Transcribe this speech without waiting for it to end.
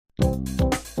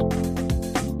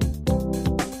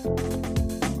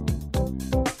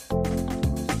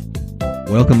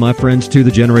Welcome, my friends, to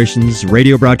the Generations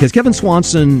radio broadcast. Kevin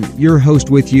Swanson, your host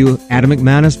with you, Adam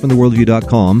McManus from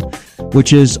theworldview.com,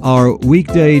 which is our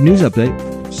weekday news update.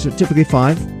 So typically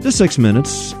 5 to 6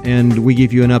 minutes, and we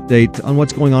give you an update on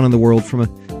what's going on in the world from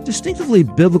a distinctively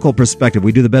biblical perspective.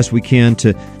 We do the best we can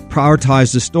to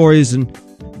prioritize the stories and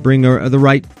bring the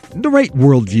right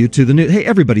worldview to the news. Hey,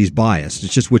 everybody's biased.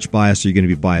 It's just which bias are you going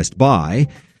to be biased by,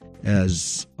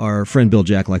 as our friend Bill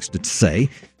Jack likes to say.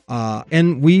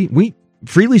 And we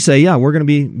freely say, yeah, we're going to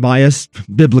be biased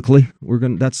biblically.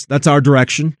 That's our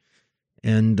direction.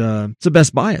 And it's the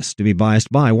best bias to be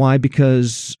biased by. Why?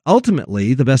 Because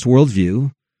ultimately, the best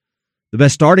worldview, the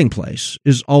best starting place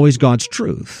is always God's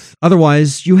truth.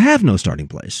 Otherwise, you have no starting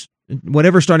place.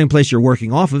 Whatever starting place you're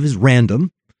working off of is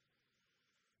random.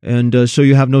 And so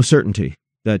you have no certainty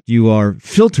that you are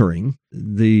filtering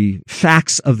the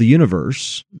facts of the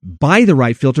universe by the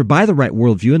right filter, by the right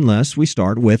worldview, unless we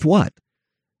start with what?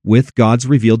 With God's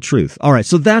revealed truth. All right,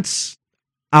 so that's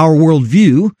our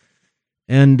worldview,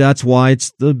 and that's why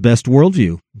it's the best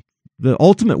worldview, the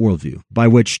ultimate worldview by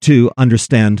which to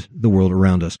understand the world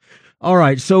around us. All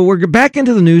right, so we're back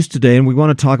into the news today, and we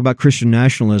want to talk about Christian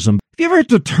nationalism. Have you ever heard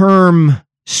the term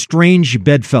strange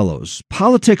bedfellows?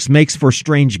 Politics makes for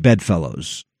strange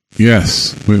bedfellows.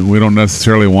 Yes, we don't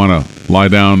necessarily want to lie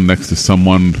down next to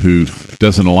someone who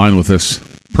doesn't align with us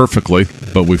perfectly,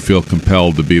 but we feel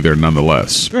compelled to be there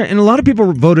nonetheless. Right, and a lot of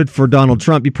people voted for Donald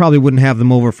Trump. You probably wouldn't have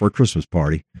them over for a Christmas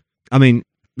party. I mean,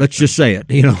 let's just say it,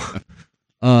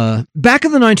 Back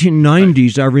in the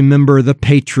 1990s, I remember the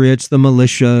Patriots, the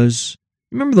militias.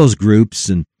 Remember those groups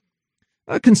and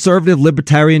conservative,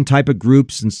 libertarian type of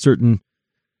groups and certain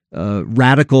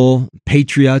radical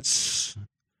patriots.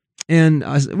 And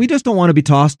we just don't want to be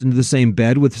tossed into the same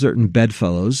bed with certain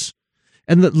bedfellows.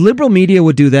 And the liberal media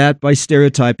would do that by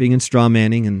stereotyping and straw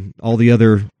manning and all the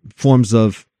other forms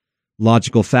of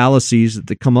logical fallacies that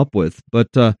they come up with. But,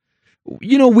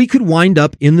 we could wind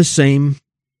up in the same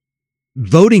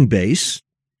voting base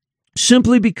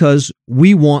simply because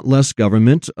we want less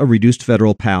government, a reduced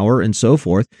federal power, and so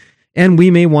forth. And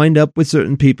we may wind up with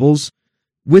certain peoples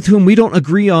with whom we don't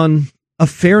agree on a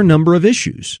fair number of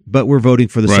issues, but we're voting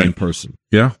for the same person.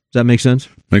 Yeah. Does that make sense?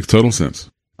 Makes total sense.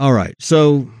 All right.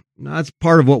 So that's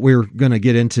part of what we're going to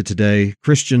get into today.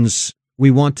 Christians,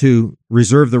 we want to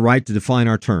reserve the right to define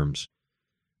our terms.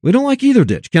 We don't like either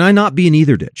ditch. Can I not be in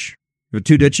either ditch? There are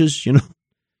two ditches,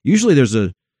 Usually there's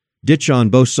a ditch on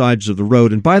both sides of the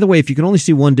road. And by the way, if you can only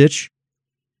see one ditch,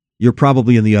 you're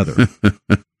probably in the other.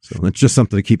 So that's just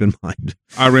something to keep in mind.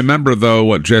 I remember, though,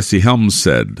 what Jesse Helms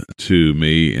said to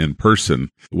me in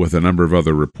person with a number of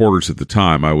other reporters at the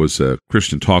time. I was a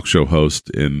Christian talk show host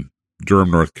in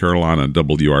Durham, North Carolina, on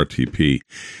WRTP.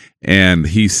 And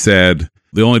he said,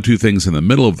 the only two things in the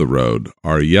middle of the road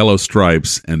are yellow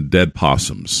stripes and dead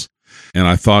possums. And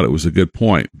I thought it was a good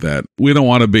point that we don't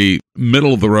want to be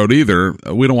middle of the road either.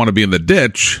 We don't want to be in the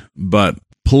ditch, but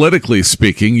politically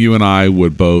speaking, you and I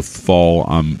would both fall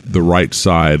on the right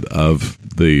side of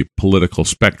the political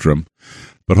spectrum,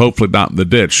 but hopefully not in the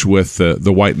ditch with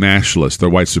the white nationalists, the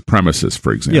white supremacists,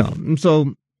 for example. Yeah,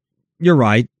 so you're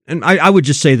right. And I would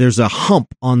just say there's a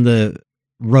hump on the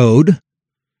road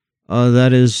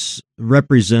that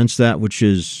represents that which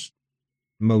is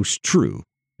most true.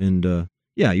 And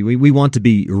we want to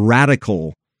be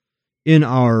radical in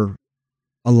our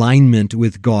alignment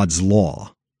with God's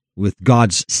law, with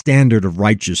God's standard of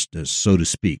righteousness, so to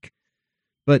speak.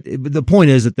 But the point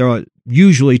is that there are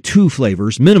usually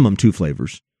minimum two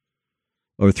flavors,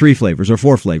 or three flavors, or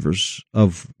four flavors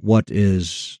of what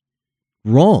is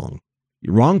wrong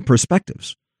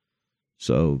perspectives.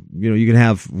 So, you can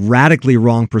have radically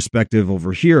wrong perspective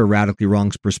over here, radically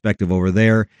wrong perspective over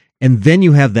there, and then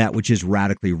you have that which is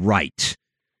radically right.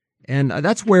 And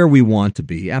that's where we want to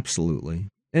be, absolutely.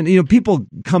 And, people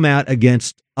come out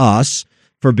against us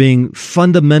for being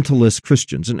fundamentalist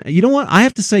Christians. And you know what? I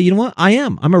have to say, I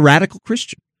am. I'm a radical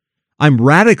Christian. I'm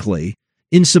radically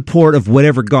in support of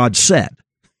whatever God said.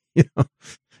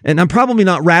 And I'm probably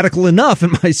not radical enough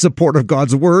in my support of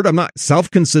God's word. I'm not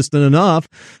self-consistent enough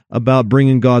about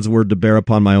bringing God's word to bear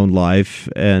upon my own life.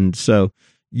 And so,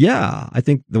 I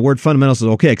think the word fundamentalist is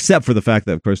okay, except for the fact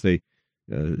that, of course, they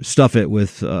stuff it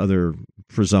with other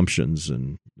presumptions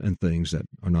and things that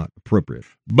are not appropriate.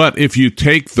 But if you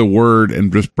take the word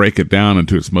and just break it down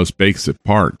into its most basic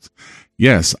parts,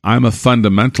 yes, I'm a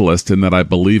fundamentalist in that I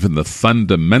believe in the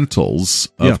fundamentals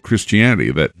of Christianity,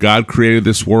 that God created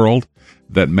this world,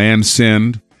 that man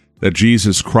sinned, that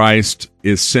Jesus Christ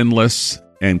is sinless,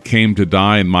 and came to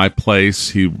die in my place.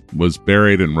 He was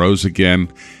buried and rose again,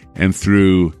 and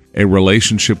through a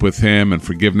relationship with him and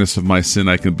forgiveness of my sin,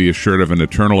 I can be assured of an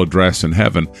eternal address in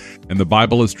heaven. And the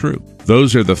Bible is true.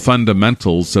 Those are the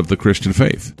fundamentals of the Christian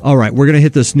faith. All right, we're going to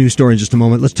hit this news story in just a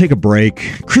moment. Let's take a break.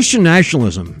 Christian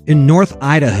nationalism in North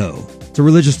Idaho. It's a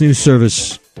religious news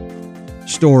service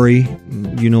story.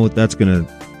 You know what that's going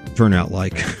to turn out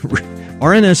like.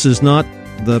 RNS is not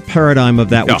the paradigm of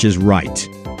that which is right,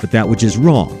 but that which is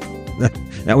wrong,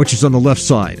 that which is on the left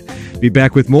side. Be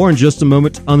back with more in just a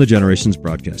moment on the Generations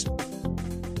broadcast.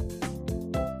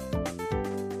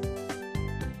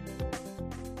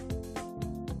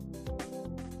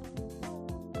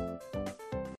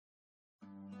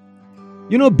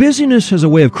 You know, busyness has a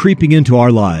way of creeping into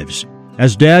our lives.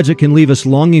 As dads, it can leave us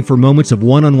longing for moments of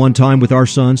one-on-one time with our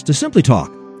sons to simply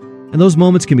talk. And those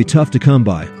moments can be tough to come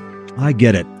by. I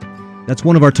get it. That's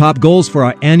one of our top goals for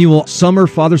our annual summer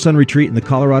father-son retreat in the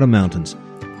Colorado mountains.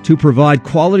 To provide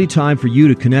quality time for you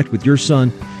to connect with your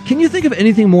son. Can you think of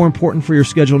anything more important for your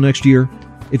schedule next year?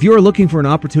 If you are looking for an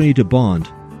opportunity to bond,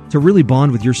 to really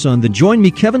bond with your son, then join me,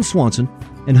 Kevin Swanson,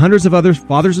 and hundreds of other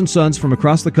fathers and sons from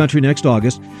across the country next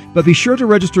August. But be sure to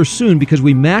register soon because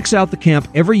we max out the camp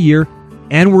every year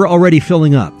and we're already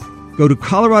filling up. Go to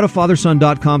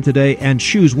coloradofatherson.com today and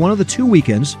choose one of the 2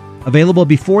 weekends available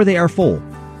before they are full.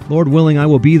 Lord willing, I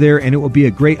will be there, and it will be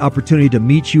a great opportunity to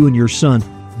meet you and your son.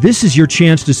 This is your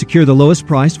chance to secure the lowest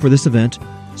price for this event,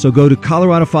 so go to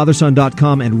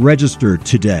coloradofatherson.com and register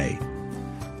today.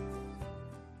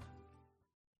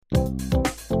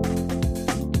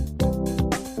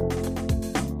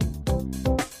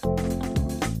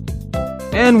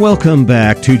 And welcome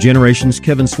back to Generations.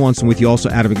 Kevin Swanson with you, also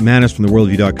Adam McManus from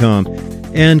theworldview.com,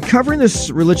 and covering this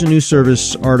Religion News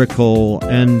Service article.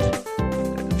 And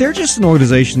they're just an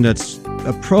organization that's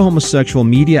a pro-homosexual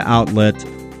media outlet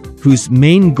whose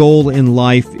main goal in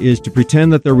life is to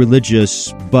pretend that they're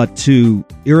religious, but to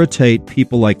irritate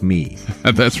people like me.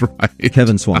 That's right.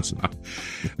 Kevin Swanson.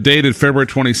 Dated February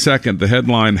 22nd, the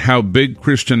headline, How Big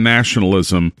Christian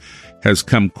Nationalism Has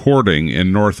Come Courting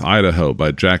in North Idaho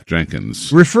by Jack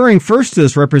Jenkins. Referring first to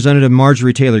this Representative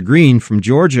Marjorie Taylor Greene from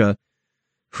Georgia,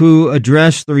 who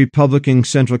addressed the Republican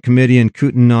Central Committee in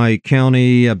Kootenai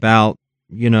County about,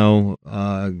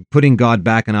 putting God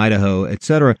back in Idaho,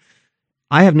 etc.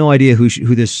 I have no idea who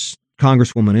this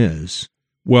congresswoman is.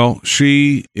 Well,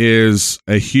 she is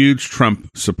a huge Trump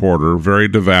supporter, very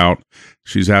devout.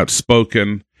 She's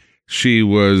outspoken. She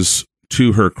was,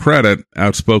 to her credit,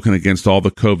 outspoken against all the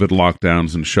COVID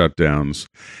lockdowns and shutdowns.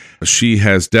 She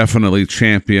has definitely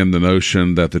championed the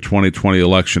notion that the 2020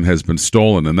 election has been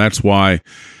stolen, and that's why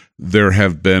there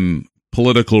have been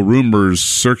political rumors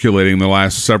circulating the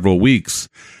last several weeks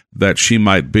that she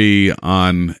might be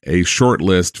on a short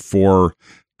list for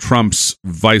Trump's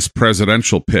vice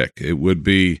presidential pick. It would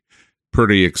be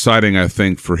pretty exciting, I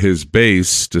think, for his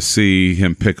base to see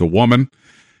him pick a woman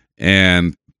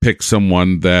and pick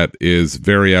someone that is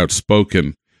very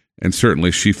outspoken, and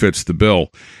certainly she fits the bill.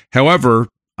 However,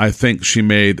 I think she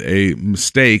made a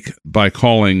mistake by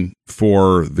calling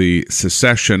for the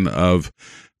secession of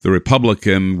the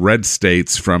Republican red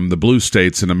states from the blue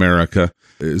states in America,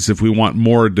 as if we want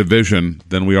more division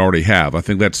than we already have. I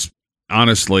think that's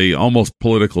honestly almost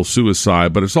political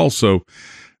suicide, but it's also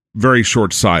very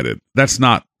short-sighted. That's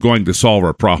not going to solve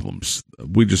our problems.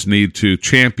 We just need to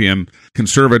champion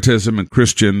conservatism and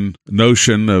Christian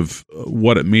notion of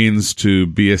what it means to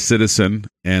be a citizen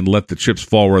and let the chips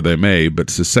fall where they may, but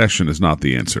secession is not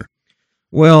the answer.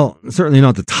 Well, certainly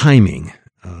not the timing.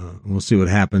 We'll see what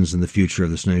happens in the future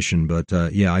of this nation, but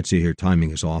I'd say here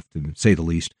timing is off, to say the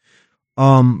least.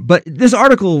 But this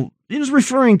article is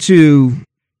referring to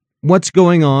what's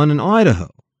going on in Idaho.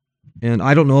 And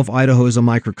I don't know if Idaho is a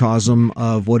microcosm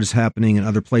of what is happening in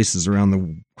other places around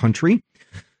the country.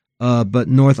 But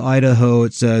North Idaho,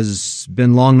 it says,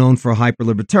 been long known for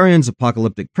hyper-libertarians,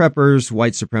 apocalyptic preppers,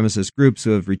 white supremacist groups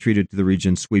who have retreated to the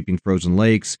region, sweeping frozen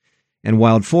lakes and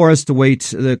wild forests to wait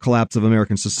the collapse of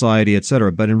American society,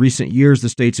 etc. But in recent years, the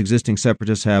state's existing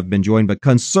separatists have been joined by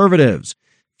conservatives,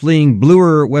 fleeing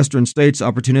bluer western states,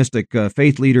 opportunistic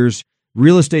faith leaders,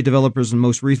 real estate developers, and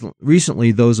most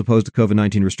recently those opposed to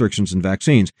COVID-19 restrictions and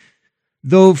vaccines.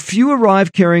 Though few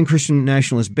arrive carrying Christian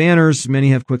nationalist banners, many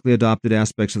have quickly adopted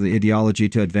aspects of the ideology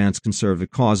to advance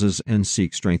conservative causes and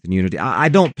seek strength and unity. I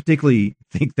don't particularly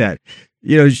think that,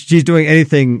 she's doing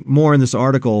anything more in this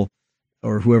article,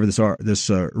 or whoever this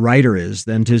writer is,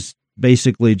 than to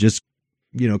basically just,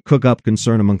 cook up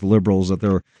concern among the liberals that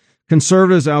there are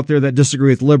conservatives out there that disagree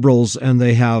with liberals and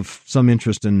they have some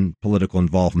interest in political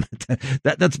involvement.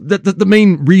 That's the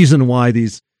main reason why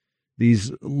these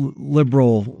these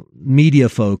liberal media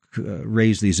folk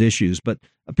raise these issues. But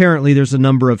apparently there's a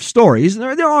number of stories.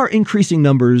 There are increasing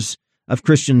numbers of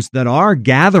Christians that are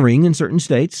gathering in certain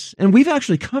states, and we've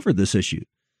actually covered this issue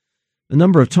a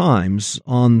number of times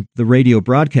on the radio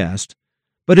broadcast.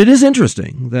 But it is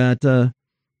interesting that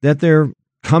they're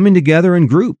coming together in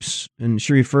groups, and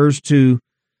she refers to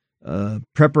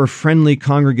prepper-friendly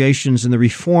congregations in the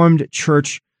Reformed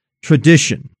Church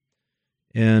tradition.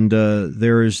 And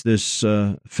there is this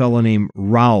fellow named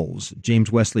Rowles,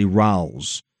 James Wesley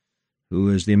Rowles, who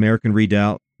is the American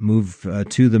Redoubt, moved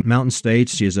to the Mountain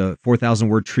States. He has a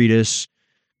 4,000-word treatise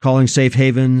calling safe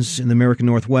havens in the American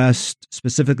Northwest,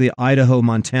 specifically Idaho,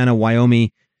 Montana,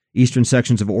 Wyoming, eastern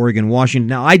sections of Oregon, Washington.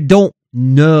 Now, I don't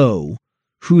know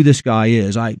who this guy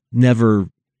is. I never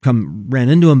ran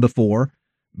into him before.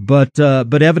 But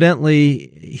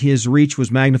evidently his reach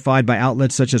was magnified by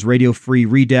outlets such as Radio Free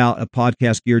Redoubt, a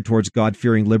podcast geared towards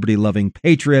God-fearing, liberty-loving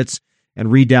patriots,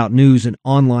 and Redoubt News, an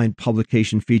online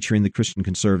publication featuring the Christian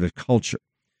conservative culture.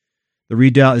 The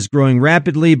Redoubt is growing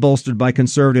rapidly, bolstered by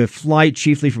conservative flight,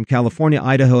 chiefly from California,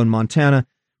 Idaho, and Montana,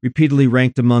 repeatedly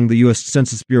ranked among the U.S.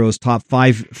 Census Bureau's top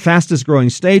 5 fastest-growing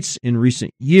states in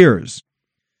recent years.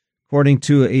 According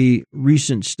to a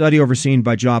recent study overseen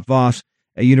by Job Voss,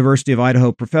 a University of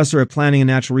Idaho professor of planning and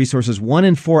natural resources, 1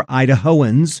 in 4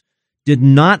 Idahoans did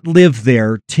not live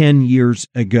there 10 years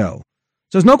ago.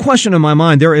 So there's no question in my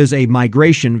mind there is a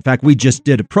migration. In fact, we just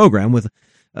did a program with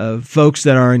folks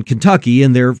that are in Kentucky,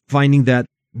 and they're finding that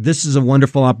this is a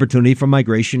wonderful opportunity for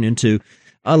migration into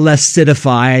a less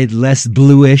citified, less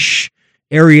bluish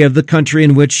area of the country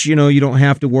in which, you don't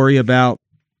have to worry about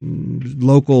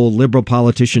local liberal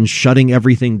politicians shutting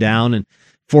everything down and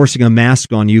forcing a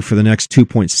mask on you for the next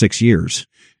 2.6 years.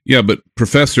 Yeah, but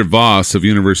Professor Voss of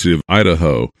University of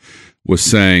Idaho was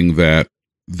saying that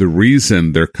the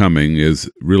reason they're coming is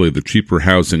really the cheaper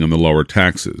housing and the lower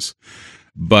taxes.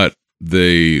 But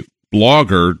the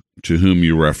blogger to whom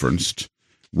you referenced,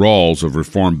 Rawls of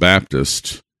Reformed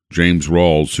Baptist, James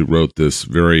Rawls, who wrote this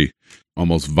very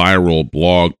almost viral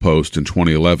blog post in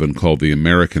 2011 called The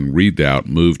American Redoubt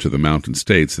Moved to the Mountain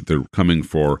States, that they're coming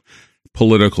for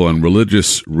political and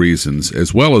religious reasons,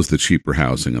 as well as the cheaper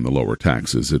housing and the lower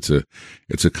taxes.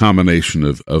 It's a combination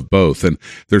of both. And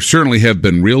there certainly have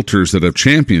been realtors that have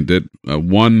championed it.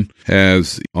 One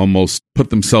has almost put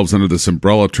themselves under this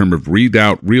umbrella term of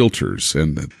Redoubt Realtors,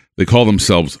 and they call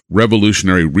themselves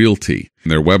Revolutionary Realty.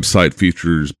 And their website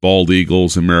features bald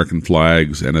eagles, American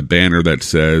flags, and a banner that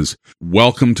says,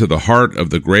 "Welcome to the heart of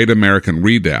the great American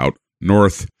Redoubt,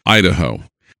 North Idaho."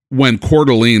 When Coeur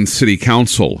d'Alene City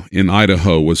Council in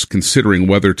Idaho was considering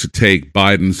whether to take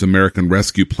Biden's American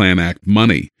Rescue Plan Act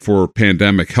money for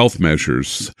pandemic health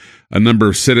measures, a number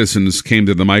of citizens came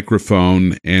to the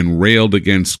microphone and railed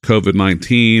against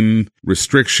COVID-19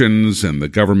 restrictions and the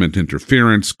government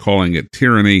interference, calling it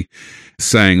tyranny,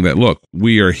 saying that, look,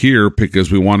 we are here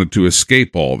because we wanted to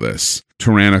escape all this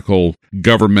tyrannical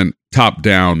government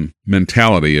top-down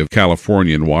mentality of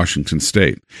California and Washington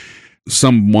State.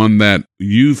 Someone that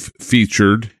you've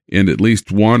featured in at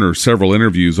least one or several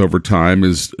interviews over time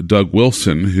is Doug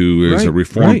Wilson, who is a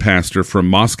Reformed pastor from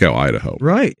Moscow, Idaho.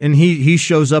 Right, and he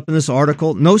shows up in this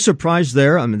article. No surprise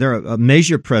there. I mean, they're a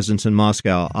major presence in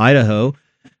Moscow, Idaho.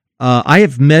 I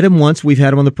have met him once. We've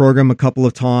had him on the program a couple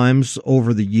of times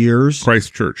over the years.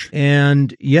 Christ Church.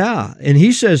 And and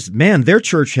he says, man, their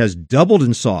church has doubled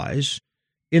in size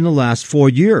in the last 4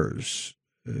 years.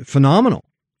 Phenomenal.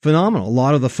 A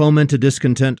lot of the fomented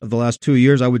discontent of the last 2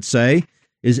 years, I would say,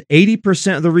 is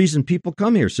 80% of the reason people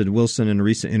come here, said Wilson in a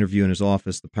recent interview in his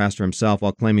office. The pastor himself,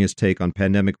 while claiming his take on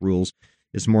pandemic rules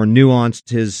is more nuanced,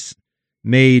 has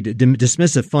made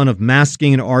dismissive fun of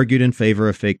masking and argued in favor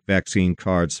of fake vaccine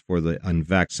cards for the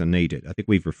unvaccinated. I think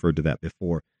we've referred to that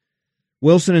before.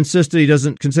 Wilson insisted he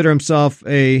doesn't consider himself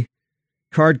a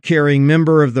card-carrying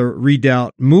member of the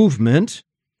Redoubt movement.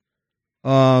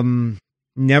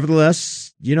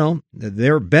 Nevertheless,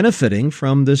 they're benefiting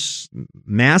from this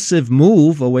massive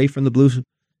move away from the blue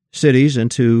cities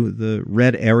into the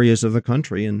red areas of the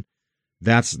country, and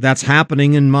that's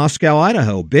happening in Moscow,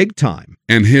 Idaho, big time.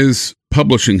 And his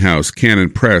publishing house,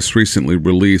 Canon Press, recently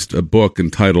released a book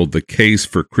entitled The Case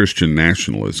for Christian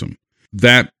Nationalism.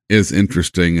 That is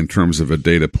interesting in terms of a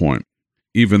data point.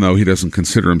 Even though he doesn't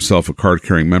consider himself a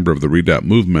card-carrying member of the Redoubt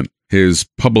movement, his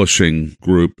publishing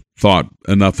group thought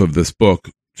enough of this book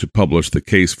to publish The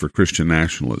Case for Christian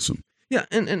Nationalism. Yeah,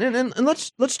 and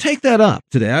let's take that up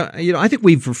today. I think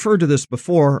we've referred to this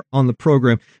before on the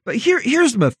program, but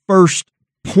here's the first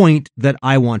point that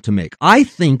I want to make. I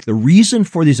think the reason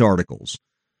for these articles,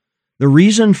 the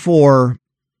reason for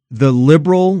the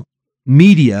liberal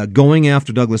media going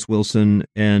after Douglas Wilson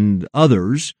and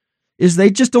others is they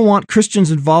just don't want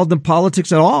Christians involved in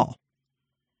politics at all.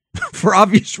 For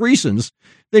obvious reasons.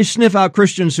 They sniff out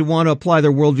Christians who want to apply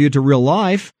their worldview to real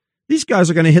life. These guys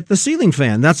are going to hit the ceiling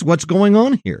fan. That's what's going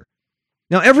on here.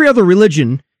 Now, every other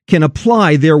religion can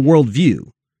apply their worldview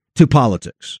to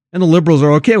politics, and the liberals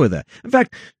are okay with that. In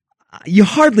fact, you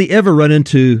hardly ever run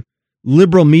into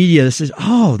liberal media that says,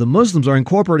 oh, the Muslims are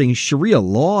incorporating Sharia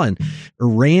law in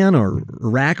Iran or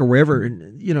Iraq or wherever.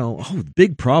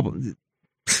 Big problem.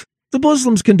 The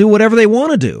Muslims can do whatever they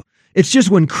want to do. It's just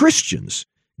when Christians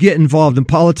get involved in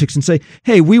politics and say,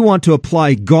 hey, we want to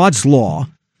apply God's law.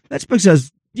 That's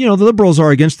because, the liberals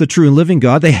are against the true and living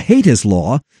God. They hate his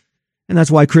law. And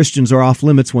that's why Christians are off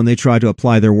limits when they try to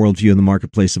apply their worldview in the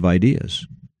marketplace of ideas.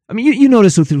 I mean, you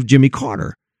notice with Jimmy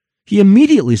Carter. He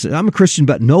immediately said, I'm a Christian,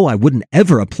 but no, I wouldn't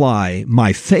ever apply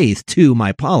my faith to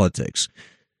my politics.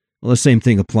 Well, the same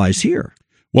thing applies here.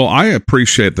 Well, I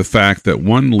appreciate the fact that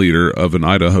one leader of an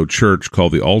Idaho church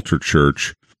called the Altar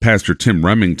Church, Pastor Tim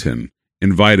Remington,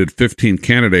 invited 15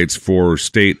 candidates for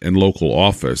state and local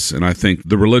office. And I think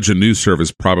the Religion News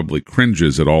Service probably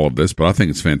cringes at all of this, but I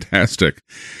think it's fantastic.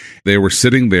 They were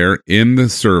sitting there in the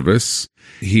service.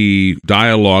 He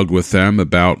dialogued with them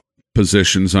about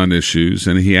positions on issues,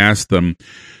 and he asked them,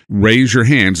 raise your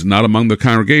hands, not among the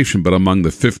congregation, but among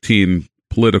the 15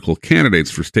 political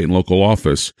candidates for state and local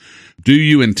office. Do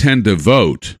you intend to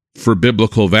vote for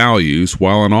biblical values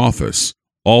while in office?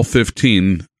 All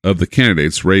 15 of the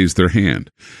candidates raised their hand.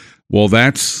 Well,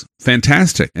 that's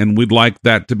fantastic, and we'd like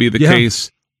that to be the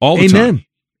case all the time.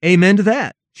 Amen to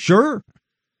that. Sure.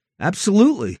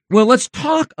 Absolutely. Well, let's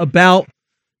talk about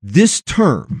this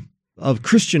term of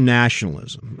Christian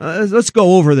nationalism. Let's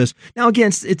go over this. Now,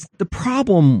 again, it's the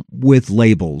problem with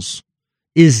labels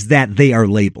is that they are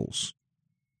labels.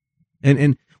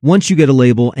 And once you get a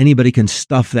label, anybody can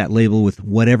stuff that label with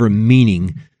whatever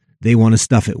meaning they want to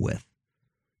stuff it with.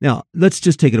 Now, let's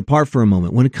just take it apart for a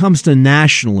moment. When it comes to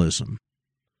nationalism,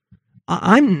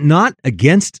 I'm not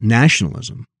against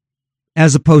nationalism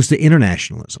as opposed to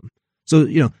internationalism. So,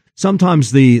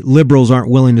 sometimes the liberals aren't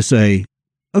willing to say,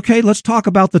 okay, let's talk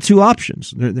about the two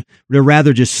options. They're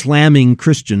rather just slamming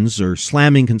Christians or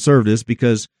slamming conservatives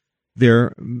because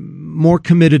they're more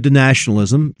committed to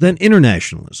nationalism than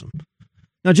internationalism.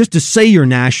 Now, just to say you're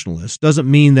nationalist doesn't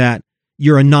mean that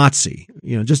you're a Nazi.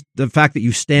 Just the fact that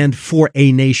you stand for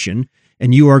a nation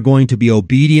and you are going to be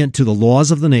obedient to the laws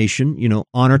of the nation,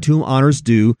 honor to whom honors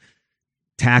due,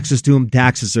 taxes to whom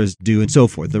taxes are due, and so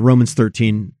forth. The Romans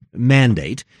 13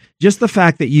 mandate. Just the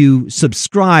fact that you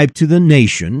subscribe to the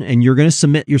nation and you're going to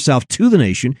submit yourself to the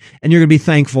nation and you're going to be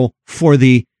thankful for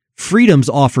the freedoms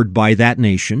offered by that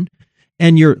nation,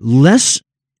 and you're less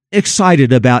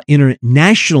excited about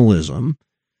internationalism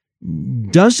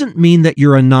doesn't mean that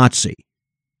you're a Nazi.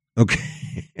 Okay.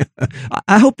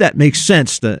 I hope that makes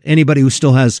sense to anybody who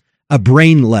still has a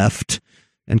brain left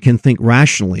and can think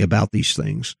rationally about these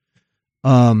things.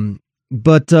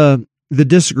 But the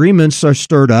disagreements are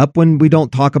stirred up when we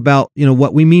don't talk about,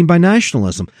 what we mean by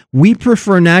nationalism. We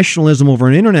prefer nationalism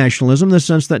over internationalism in the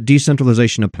sense that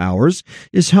decentralization of powers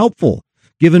is helpful.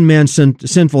 Given man's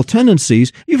sinful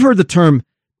tendencies, you've heard the term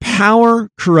power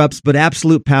corrupts, but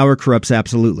absolute power corrupts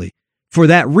absolutely. For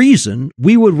that reason,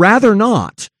 we would rather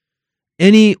not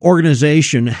any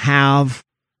organization have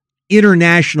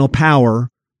international power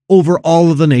over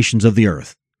all of the nations of the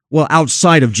earth. Well,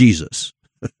 outside of Jesus.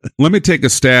 Let me take a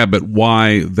stab at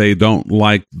why they don't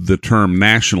like the term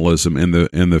nationalism in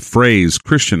the phrase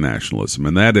Christian nationalism,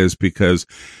 and that is because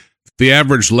the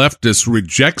average leftist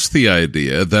rejects the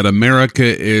idea that America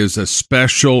is a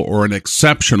special or an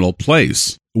exceptional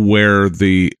place where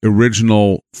the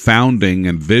original founding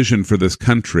and vision for this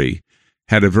country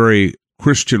had a very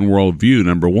Christian worldview,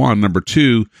 number one. Number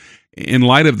two, in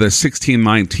light of the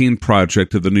 1619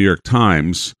 Project of the New York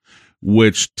Times,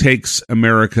 which takes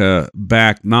America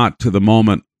back not to the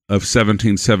moment of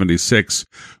 1776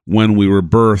 when we were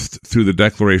birthed through the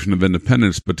Declaration of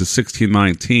Independence, but to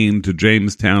 1619, to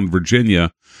Jamestown,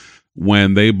 Virginia,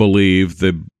 when they believed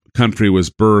the country was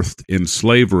birthed in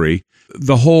slavery.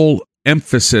 The whole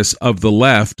emphasis of the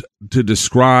left to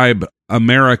describe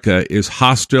America is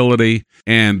hostility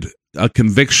and a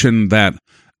conviction that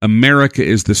America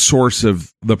is the source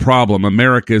of the problem.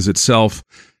 America is itself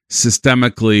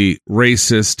systemically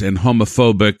racist and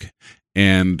homophobic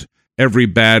and every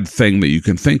bad thing that you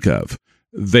can think of.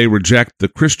 they reject the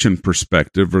Christian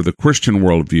perspective or the Christian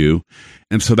worldview.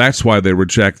 And so that's why they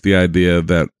reject the idea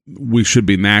that we should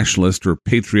be nationalist or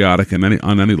patriotic on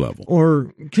any level.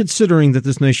 Or considering that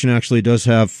this nation actually does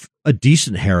have a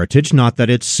decent heritage, not that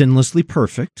it's sinlessly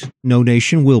perfect. No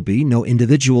nation will be. No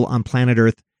individual on planet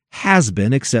Earth has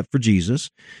been, except for Jesus.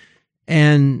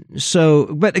 And so,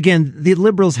 but again, the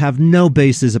liberals have no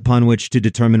basis upon which to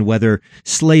determine whether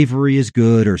slavery is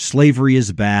good or slavery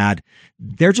is bad.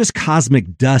 They're just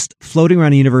cosmic dust floating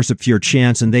around a universe of pure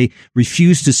chance, and they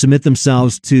refuse to submit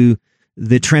themselves to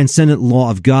the transcendent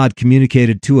law of God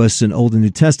communicated to us in Old and New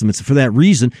Testaments. For that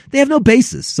reason, they have no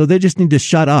basis. So they just need to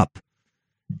shut up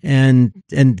and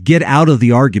get out of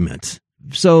the argument.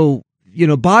 So,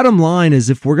 bottom line is,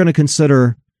 if we're going to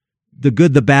consider the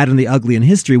good, the bad, and the ugly in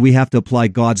history, we have to apply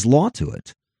God's law to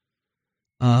it.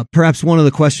 Perhaps one of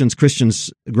the questions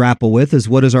Christians grapple with is,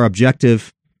 what is our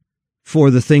objective for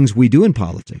the things we do in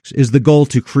politics? Is the goal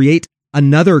to create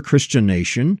another Christian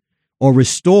nation or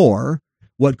restore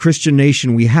what Christian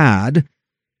nation we had?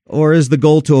 Or is the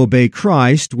goal to obey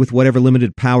Christ with whatever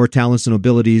limited power, talents, and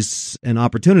abilities and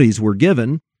opportunities we're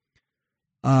given?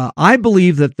 I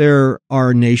believe that there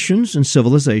are nations and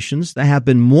civilizations that have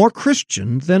been more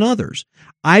Christian than others.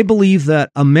 I believe that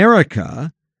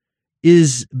America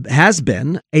has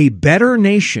been a better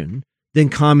nation than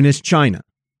communist China.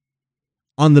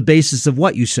 On the basis of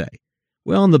what you say?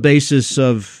 Well, on the basis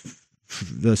of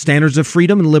the standards of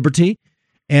freedom and liberty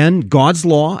and God's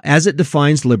law as it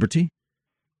defines liberty.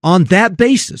 On that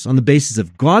basis, on the basis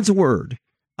of God's word,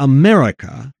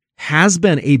 America has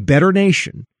been a better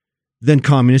nation than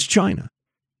communist China.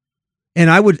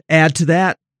 And I would add to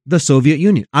that the Soviet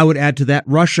Union. I would add to that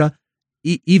Russia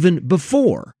even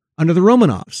before, under the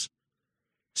Romanovs.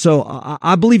 So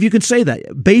I believe you could say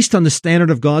that, based on the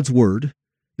standard of God's word,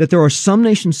 that there are some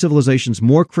nation civilizations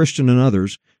more Christian than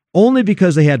others, only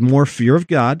because they had more fear of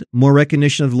God, more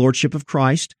recognition of the lordship of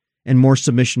Christ, and more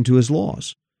submission to his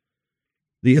laws.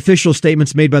 The official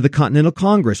statements made by the Continental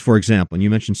Congress, for example, and you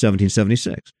mentioned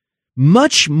 1776,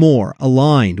 much more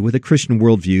aligned with a Christian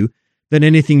worldview than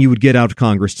anything you would get out of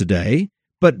Congress today,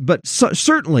 but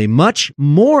certainly much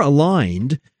more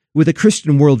aligned with a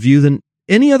Christian worldview than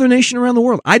any other nation around the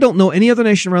world. I don't know any other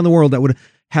nation around the world that would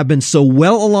have been so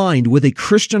well aligned with a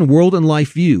Christian world and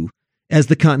life view as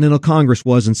the Continental Congress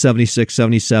was in 76,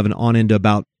 77, on into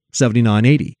about 79,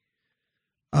 80.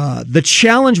 The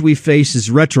challenge we face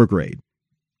is retrograde.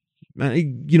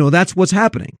 That's what's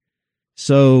happening.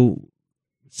 So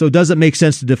does it make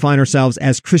sense to define ourselves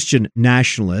as Christian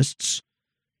nationalists?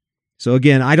 So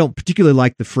again, I don't particularly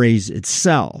like the phrase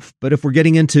itself, but if we're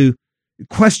getting into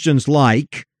questions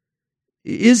like,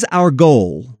 is our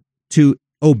goal to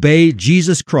obey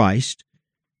Jesus Christ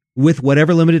with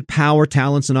whatever limited power,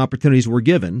 talents, and opportunities we're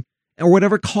given, or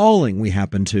whatever calling we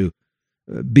happen to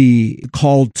be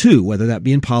called to, whether that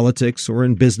be in politics or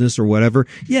in business or whatever?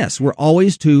 Yes, we're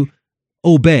always to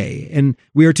obey, and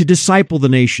we are to disciple the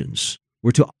nations.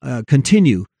 We're to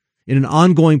continue in an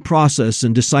ongoing process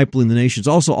in discipling the nations.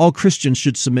 Also, all Christians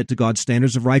should submit to God's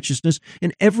standards of righteousness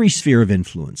in every sphere of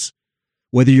influence.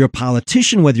 Whether you're a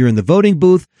politician, whether you're in the voting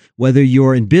booth, whether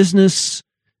you're in business,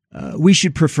 we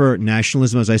should prefer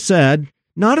nationalism, as I said,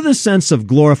 not in the sense of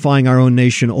glorifying our own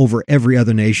nation over every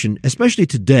other nation, especially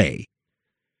today,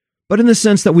 but in the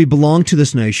sense that we belong to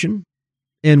this nation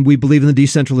and we believe in the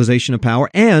decentralization of power,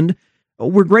 and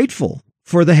we're grateful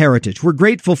for the heritage. We're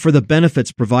grateful for the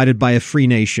benefits provided by a free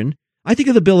nation. I think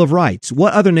of the Bill of Rights.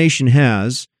 What other nation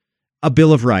has a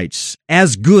Bill of Rights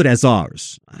as good as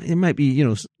ours? It might be,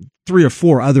 3 or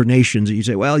 4 other nations that you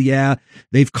say, well, yeah,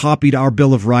 they've copied our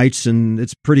Bill of Rights and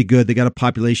it's pretty good. They got a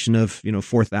population of,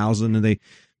 4,000, and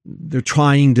they're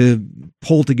trying to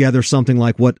pull together something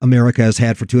like what America has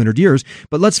had for 200 years.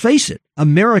 But let's face it,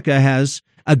 America has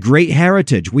a great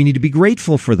heritage. We need to be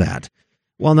grateful for that,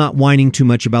 while not whining too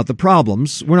much about the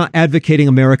problems. We're not advocating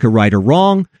America right or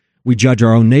wrong. We judge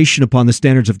our own nation upon the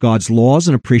standards of God's laws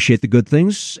and appreciate the good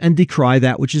things and decry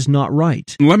that which is not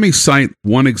right. Let me cite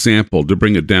one example to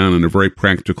bring it down in a very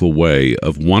practical way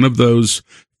of one of those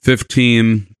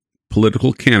 15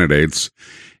 political candidates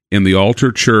in the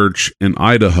Altar Church in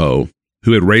Idaho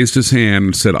who had raised his hand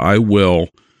and said, I will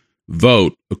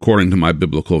vote according to my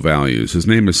biblical values. His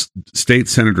name is State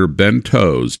Senator Ben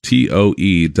Toews,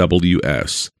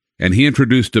 Toews, and he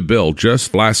introduced a bill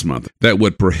just last month that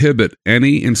would prohibit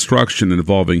any instruction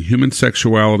involving human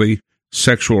sexuality,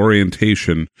 sexual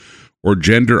orientation, or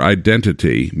gender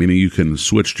identity, meaning you can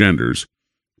switch genders,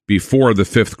 before the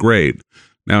 5th grade.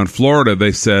 Now, in Florida,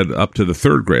 they said up to the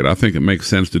 3rd grade. I think it makes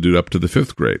sense to do it up to the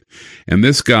 5th grade. And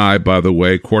this guy, by the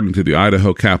way, according to the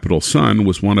Idaho Capital Sun,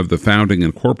 was one of the founding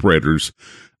incorporators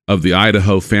of the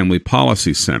Idaho Family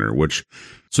Policy Center,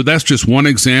 so that's just one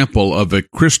example of a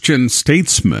Christian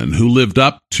statesman who lived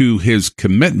up to his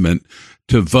commitment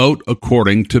to vote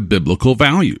according to biblical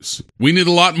values. We need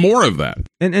a lot more of that.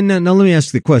 And now let me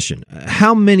ask the question.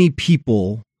 How many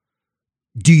people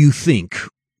do you think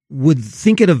would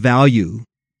think it of value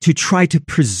to try to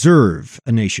preserve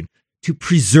a nation, to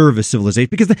preserve a civilization?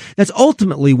 Because that's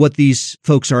ultimately what these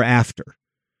folks are after.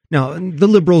 Now, the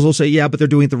liberals will say, yeah, but they're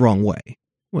doing it the wrong way.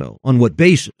 Well, on what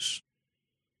basis?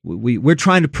 We're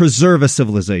trying to preserve a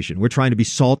civilization. We're trying to be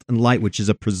salt and light, which is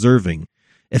a preserving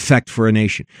effect for a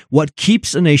nation. What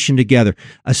keeps a nation together?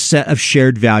 A set of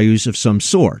shared values of some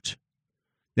sort.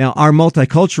 Now, our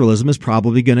multiculturalism is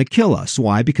probably going to kill us.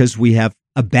 Why? Because we have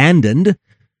abandoned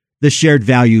the shared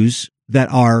values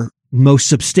that are most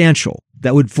substantial,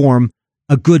 that would form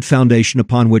a good foundation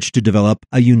upon which to develop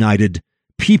a united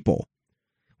people.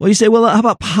 Well, you say, well, how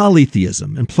about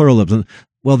polytheism and pluralism?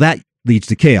 Well, that leads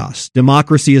to chaos.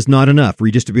 Democracy is not enough.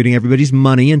 Redistributing everybody's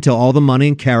money until all the money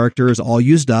and character is all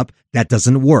used up, that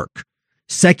doesn't work.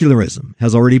 Secularism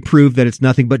has already proved that it's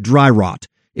nothing but dry rot.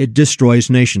 It destroys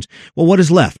nations. Well, what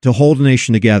is left to hold a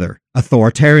nation together?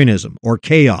 Authoritarianism or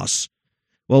chaos?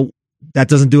 Well, that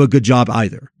doesn't do a good job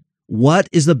either. What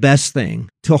is the best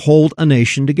thing to hold a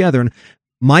nation together? And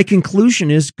my conclusion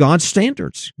is God's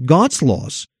standards, God's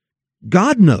laws.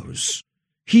 God knows.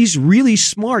 He's really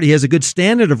smart. He has a good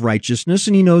standard of righteousness,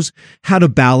 and he knows how to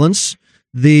balance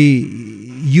the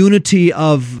unity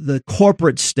of the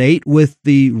corporate state with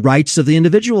the rights of the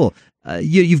individual.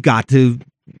 You've got to,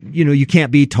 you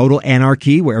can't be total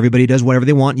anarchy where everybody does whatever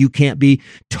they want. You can't be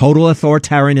total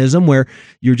authoritarianism where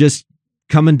you're just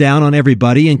coming down on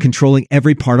everybody and controlling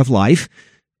every part of life.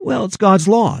 Well, it's God's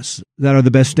laws that are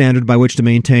the best standard by which to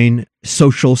maintain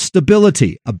social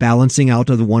stability, a balancing out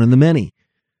of the one and the many.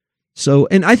 So,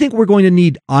 and I think we're going to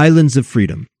need islands of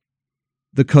freedom.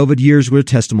 The COVID years were a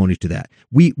testimony to that.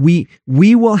 We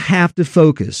will have to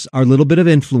focus our little bit of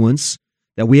influence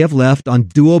that we have left on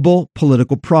doable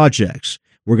political projects.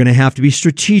 We're going to have to be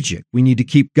strategic. We need to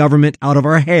keep government out of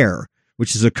our hair,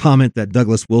 which is a comment that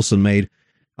Douglas Wilson made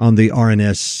on the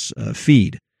RNS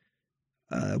feed.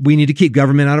 We need to keep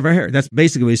government out of our hair. That's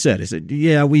basically what he said. He said,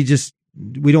 yeah, we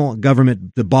don't want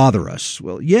government to bother us.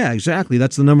 Well, yeah, exactly.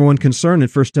 That's the number one concern in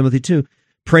 1 Timothy 2.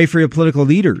 Pray for your political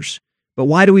leaders. But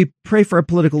why do we pray for our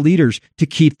political leaders? To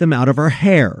keep them out of our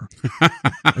hair.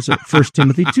 That's what 1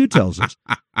 Timothy 2 tells us.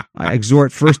 I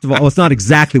exhort, first of all, it's not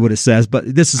exactly what it says,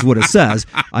 but this is what it says.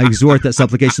 I exhort that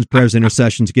supplications, prayers,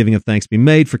 intercessions, giving of thanks be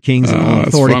made for kings and all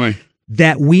authority. That's funny.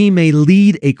 That we may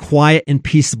lead a quiet and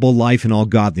peaceable life in all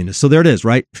godliness. So there it is,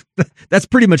 right? That's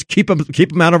pretty much keep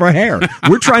them out of our hair.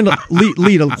 We're trying to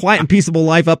lead a quiet and peaceable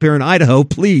life up here in Idaho.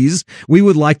 Please, we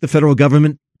would like the federal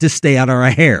government to stay out of our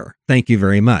hair. Thank you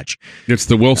very much. It's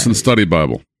the Wilson Study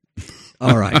Bible.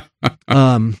 All right.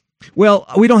 Well,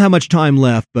 we don't have much time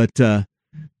left, but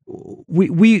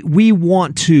we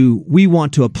want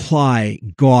to apply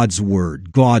God's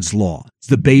word, God's law. It's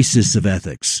the basis of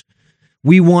ethics.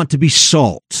 We want to be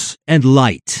salt and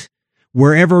light.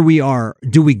 Wherever we are,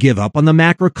 do we give up on the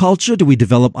macro culture? Do we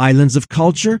develop islands of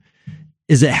culture?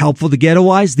 Is it helpful to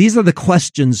ghettoize? These are the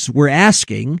questions we're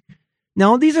asking.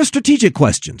 Now, these are strategic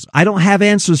questions. I don't have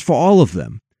answers for all of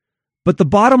them. But the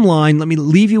bottom line, let me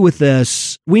leave you with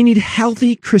this. We need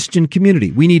healthy Christian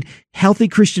community. We need healthy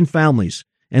Christian families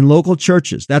and local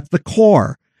churches. That's the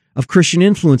core of Christian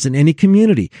influence in any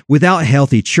community. Without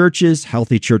healthy churches,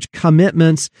 healthy church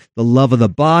commitments, the love of the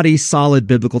body, solid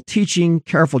biblical teaching,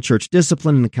 careful church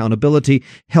discipline and accountability,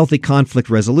 healthy conflict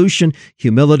resolution,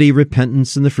 humility,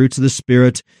 repentance, and the fruits of the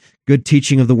Spirit, good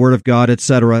teaching of the Word of God,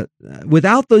 etc.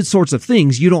 Without those sorts of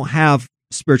things, you don't have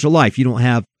spiritual life. You don't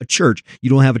have a church. You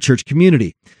don't have a church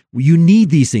community. You need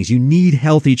these things. You need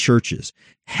healthy churches,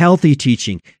 healthy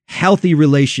teaching, healthy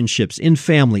relationships in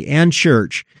family and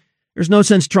church. There's no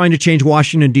sense trying to change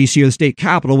Washington, D.C. or the state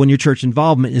capitol when your church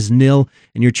involvement is nil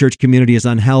and your church community is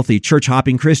unhealthy.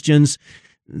 Church-hopping Christians,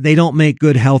 they don't make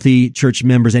good, healthy church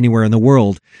members anywhere in the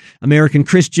world. American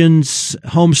Christians,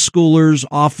 homeschoolers,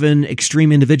 often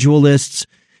extreme individualists.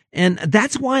 And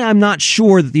that's why I'm not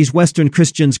sure that these Western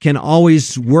Christians can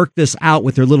always work this out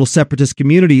with their little separatist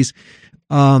communities.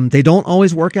 They don't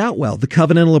always work out well. The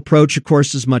covenantal approach, of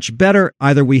course, is much better.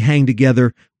 Either we hang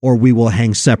together or we will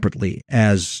hang separately,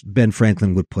 as Ben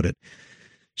Franklin would put it.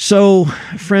 So,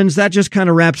 friends, that just kind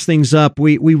of wraps things up.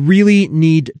 We really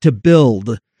need to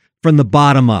build from the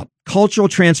bottom up. Cultural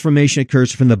transformation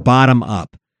occurs from the bottom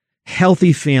up.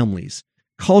 Healthy families,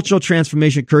 Cultural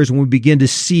transformation occurs when we begin to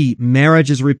see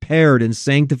marriages repaired and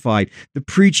sanctified, the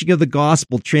preaching of the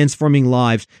gospel transforming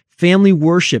lives. Family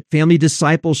worship, family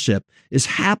discipleship is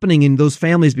happening in those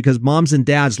families because moms and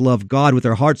dads love God with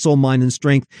their heart, soul, mind, and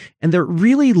strength, and they're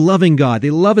really loving God.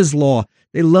 They love His law,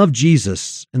 they love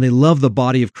Jesus, and they love the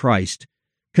body of Christ.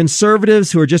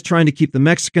 Conservatives who are just trying to keep the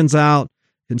Mexicans out,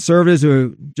 conservatives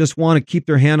who just want to keep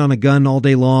their hand on a gun all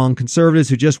day long, conservatives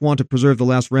who just want to preserve the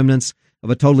last remnants of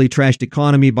a totally trashed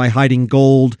economy by hiding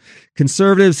gold,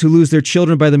 conservatives who lose their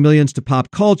children by the millions to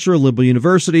pop culture, liberal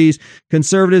universities,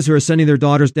 conservatives who are sending their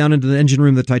daughters down into the engine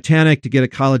room of the Titanic to get a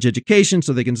college education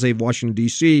so they can save Washington,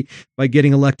 D.C. by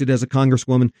getting elected as a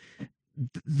congresswoman.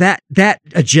 That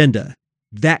agenda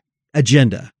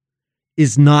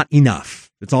is not enough.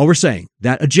 That's all we're saying.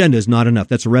 That agenda is not enough.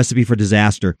 That's a recipe for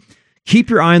disaster. Keep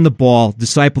your eye on the ball,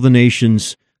 disciple the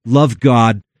nations, love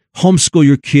God, homeschool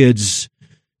your kids,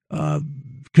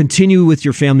 continue with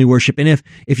your family worship. And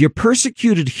if you're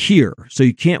persecuted here, so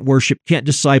you can't worship, can't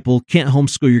disciple, can't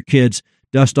homeschool your kids,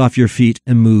 dust off your feet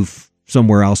and move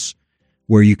somewhere else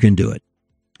where you can do it.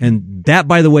 And that,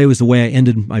 by the way, was the way I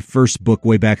ended my first book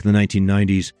way back in the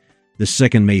 1990s, The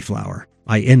Second Mayflower.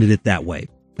 I ended it that way,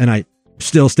 and I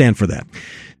still stand for that.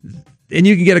 And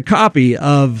you can get a copy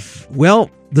of,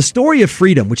 The Story of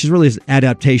Freedom, which is really an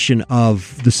adaptation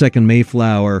of The Second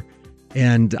Mayflower.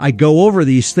 And I go over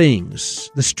these things,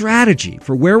 the strategy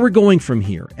for where we're going from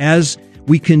here as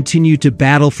we continue to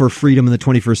battle for freedom in the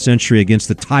 21st century against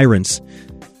the tyrants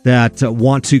that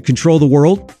want to control the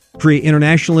world, create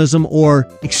internationalism, or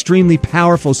extremely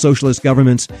powerful socialist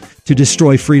governments to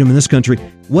destroy freedom in this country.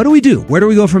 What do we do? Where do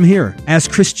we go from here as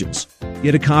Christians?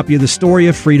 Get a copy of The Story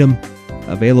of Freedom,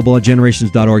 available at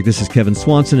generations.org. This is Kevin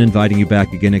Swanson inviting you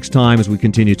back again next time as we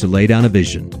continue to lay down a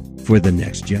vision for the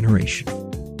next generation.